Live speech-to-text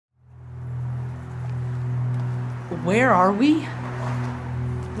Where are we?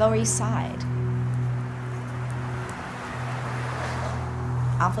 Lower East Side.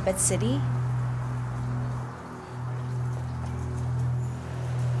 Alphabet City.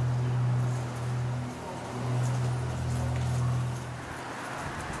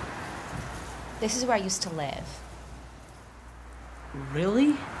 This is where I used to live.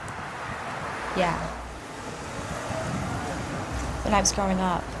 Really? Yeah. When I was growing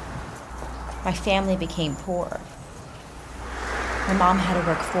up, my family became poor. My mom had to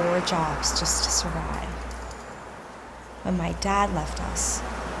work 4 jobs just to survive. When my dad left us,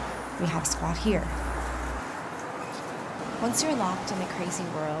 we had a squat here. Once you're locked in a crazy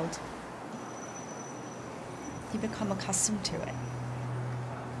world, you become accustomed to it.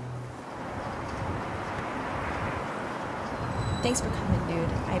 Thanks for coming, dude.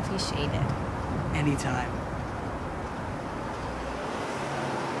 I appreciate it. Anytime.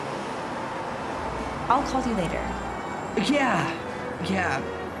 I'll call you later. Yeah,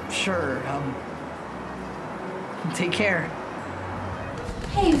 sure. Take care.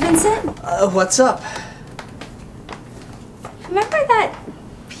 Hey, Vincent. What's up? Remember that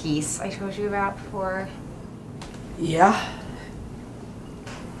piece I told you about before? Yeah?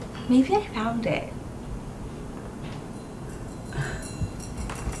 Maybe I found it.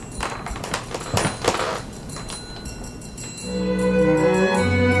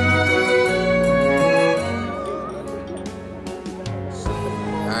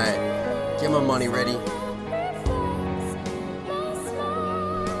 Alright, get my money ready.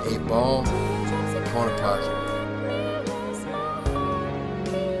 8 ball, corner pocket.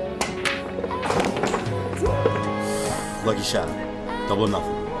 Lucky shot. Double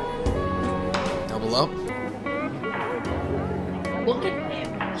nothing. Double up? Look at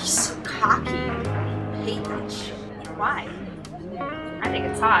him. He's so cocky. I hate that shit. Why? I think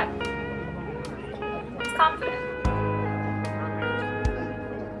it's hot. It's confident.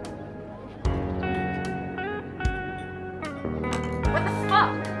 What the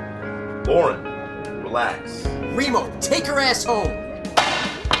fuck? Lauren, relax. Remo, take her ass home!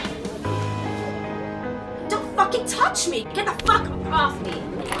 Don't fucking touch me! Get the fuck off me!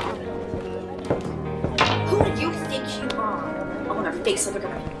 Who do you think you are? I'm on her face like we're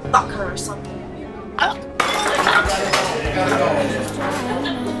gonna fuck her or something.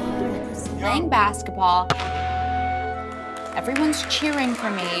 Playing basketball. Everyone's cheering for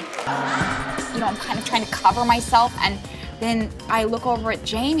me. You know, I'm kind of trying to cover myself, and then I look over at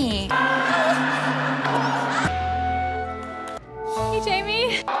Jamie. Hey,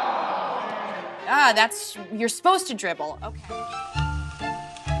 Jamie. Ah, that's, you're supposed to dribble. Okay.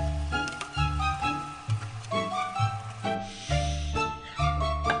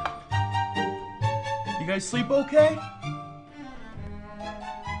 You guys sleep okay?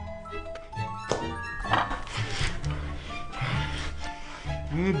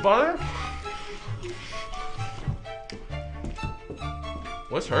 You need butter?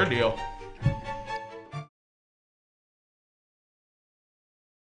 What's her deal?